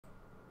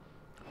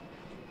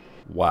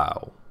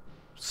Wow.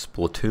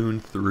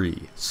 Splatoon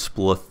 3.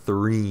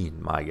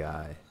 Splathreen, my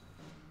guy.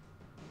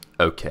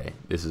 Okay,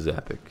 this is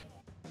epic.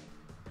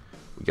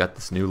 We got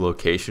this new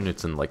location.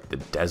 It's in like the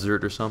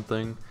desert or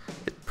something.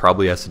 It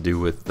probably has to do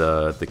with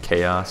the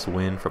Chaos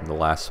win from the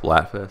last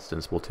Splatfest in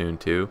Splatoon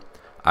 2.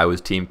 I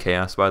was Team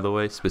Chaos, by the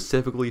way,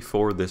 specifically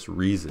for this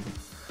reason.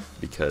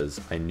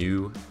 Because I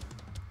knew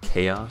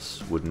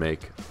Chaos would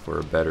make for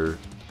a better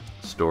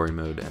story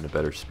mode and a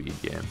better speed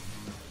game.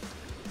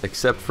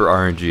 Except for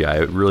RNG, I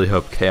really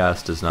hope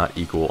Chaos does not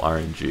equal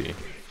RNG.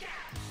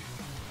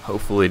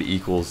 Hopefully it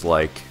equals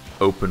like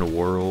open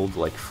world,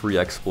 like free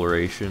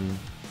exploration,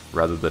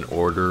 rather than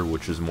order,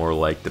 which is more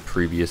like the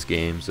previous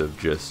games of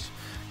just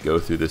go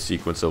through the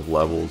sequence of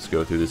levels,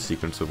 go through the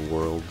sequence of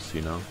worlds,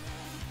 you know?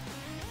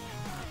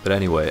 But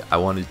anyway, I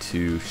wanted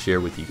to share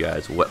with you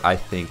guys what I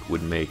think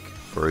would make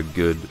for a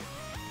good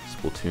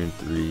Splatoon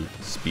 3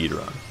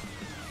 speedrun.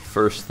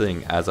 First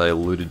thing, as I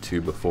alluded to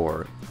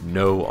before,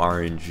 no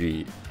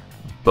RNG.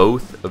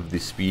 Both of the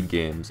speed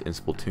games in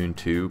Splatoon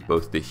 2,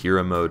 both the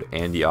Hero Mode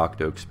and the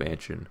Octo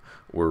expansion,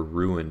 were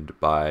ruined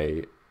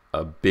by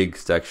a big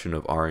section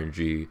of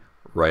RNG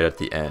right at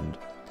the end.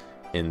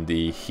 In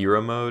the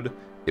Hero Mode,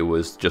 it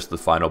was just the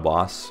final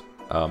boss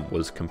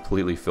was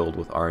completely filled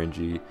with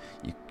RNG.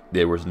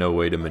 There was no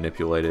way to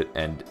manipulate it,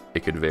 and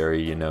it could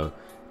vary, you know,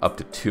 up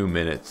to 2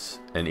 minutes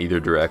in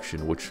either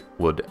direction, which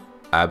would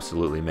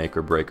absolutely make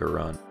or break a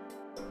run.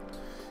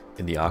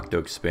 In the Octo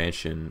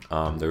expansion,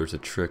 there was a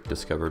trick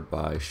discovered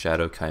by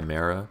Shadow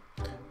Chimera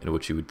in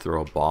which you would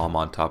throw a bomb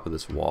on top of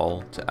this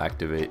wall to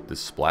activate the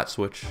splat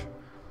switch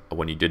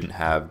when you didn't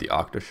have the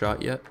Octo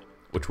shot yet,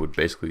 which would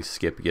basically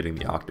skip getting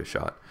the Octo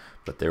shot.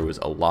 But there was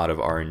a lot of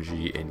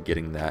RNG in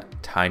getting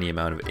that tiny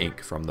amount of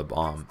ink from the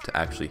bomb to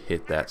actually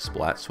hit that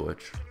splat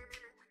switch.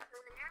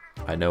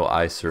 I know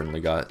I certainly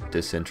got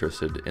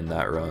disinterested in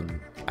that run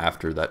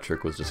after that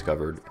trick was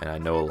discovered, and I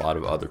know a lot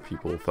of other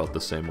people felt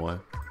the same way.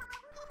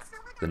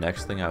 The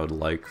next thing I would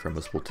like from a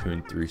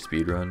Splatoon 3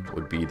 speedrun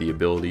would be the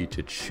ability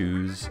to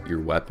choose your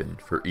weapon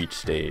for each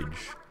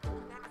stage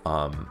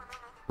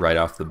right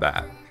off the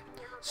bat.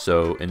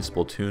 So in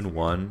Splatoon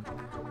 1,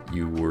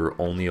 you were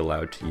only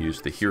allowed to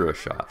use the hero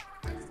shot,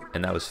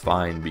 and that was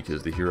fine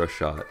because the hero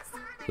shot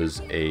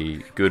was a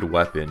good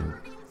weapon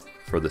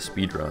for the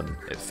speedrun.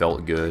 It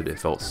felt good, it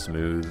felt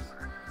smooth.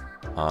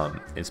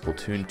 In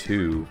Splatoon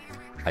 2,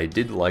 I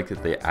did like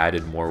that they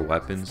added more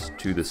weapons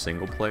to the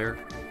single player,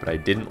 but I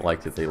didn't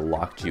like that they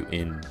locked you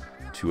in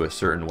to a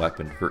certain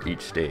weapon for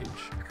each stage.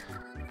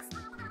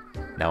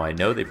 Now I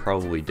know they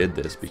probably did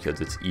this because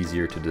it's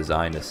easier to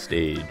design a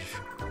stage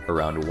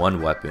around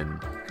one weapon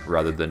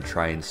rather than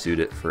try and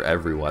suit it for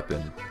every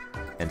weapon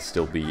and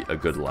still be a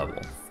good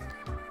level.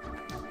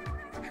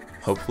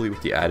 Hopefully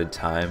with the added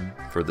time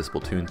for the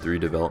Splatoon 3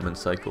 development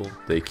cycle,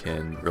 they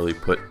can really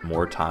put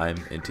more time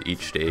into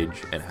each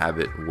stage and have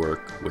it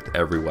work with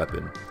every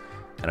weapon,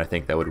 and I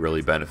think that would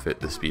really benefit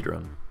the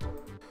speedrun.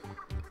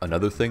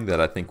 Another thing that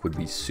I think would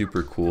be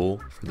super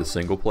cool for the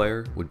single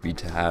player would be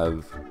to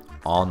have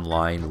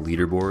online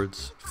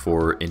leaderboards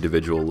for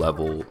individual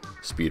level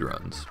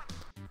speedruns.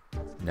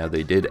 Now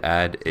they did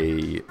add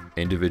a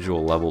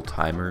individual level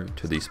timer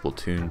to the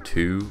Splatoon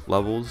 2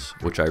 levels,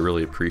 which I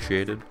really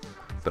appreciated.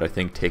 But I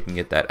think taking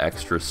it that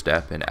extra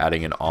step and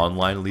adding an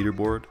online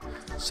leaderboard,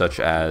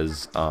 such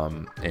as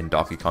in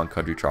Donkey Kong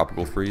Country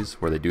Tropical Freeze,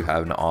 where they do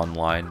have an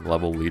online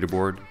level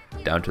leaderboard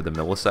down to the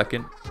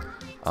millisecond,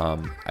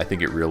 I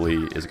think it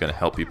really is going to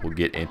help people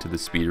get into the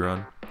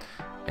speedrun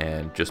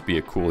and just be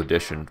a cool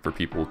addition for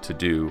people to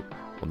do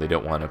when they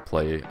don't want to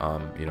play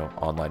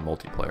online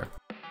multiplayer.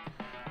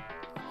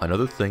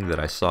 Another thing that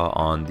I saw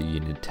on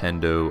the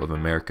Nintendo of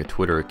America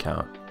Twitter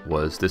account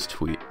was this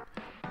tweet.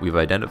 We've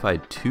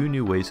identified 2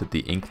 new ways that the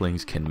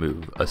Inklings can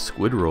move. A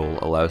squid roll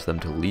allows them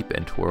to leap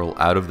and twirl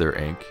out of their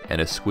ink, and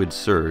a squid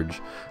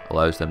surge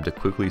allows them to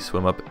quickly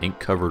swim up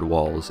ink-covered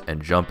walls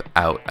and jump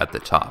out at the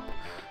top.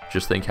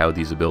 Just think how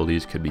these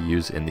abilities could be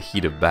used in the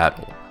heat of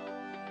battle.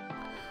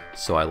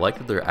 So I like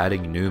that they're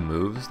adding new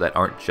moves that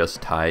aren't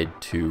just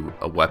tied to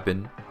a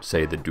weapon,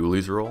 say the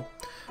Dooley's roll,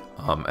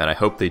 and I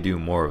hope they do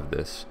more of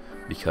this.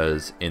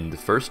 Because in the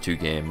first 2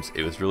 games,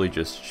 it was really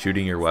just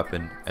shooting your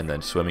weapon and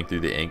then swimming through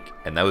the ink,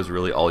 and that was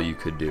really all you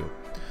could do.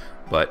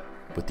 But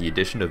with the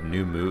addition of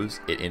new moves,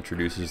 it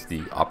introduces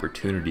the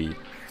opportunity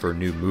for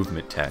new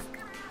movement tech.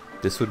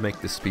 This would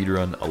make the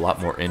speedrun a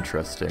lot more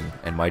interesting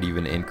and might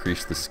even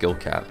increase the skill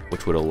cap,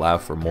 which would allow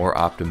for more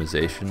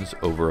optimizations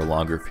over a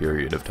longer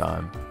period of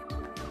time.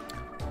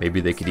 Maybe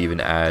they could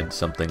even add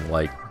something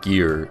like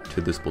gear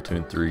to the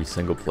Splatoon 3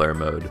 single player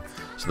mode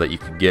so that you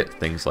could get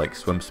things like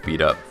swim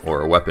speed up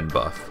or a weapon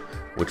buff,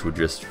 which would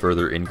just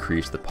further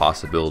increase the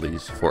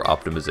possibilities for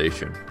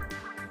optimization.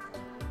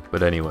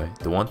 But anyway,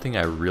 the one thing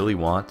I really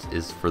want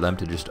is for them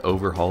to just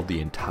overhaul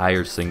the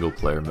entire single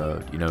player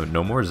mode. You know,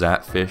 no more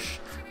Zapfish,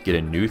 get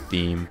a new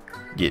theme,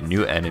 get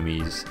new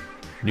enemies,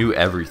 new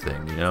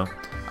everything, you know?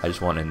 I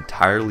just want an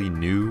entirely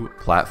new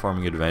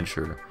platforming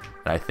adventure,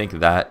 and I think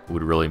that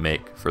would really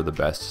make for the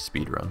best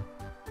speedrun.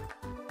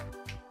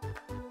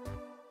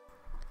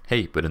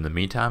 Hey, but in the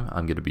meantime,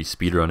 I'm going to be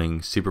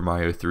speedrunning Super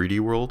Mario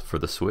 3D World for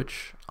the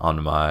Switch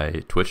on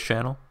my Twitch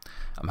channel.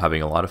 I'm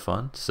having a lot of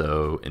fun,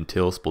 so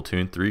until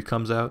Splatoon 3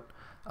 comes out,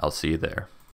 I'll see you there.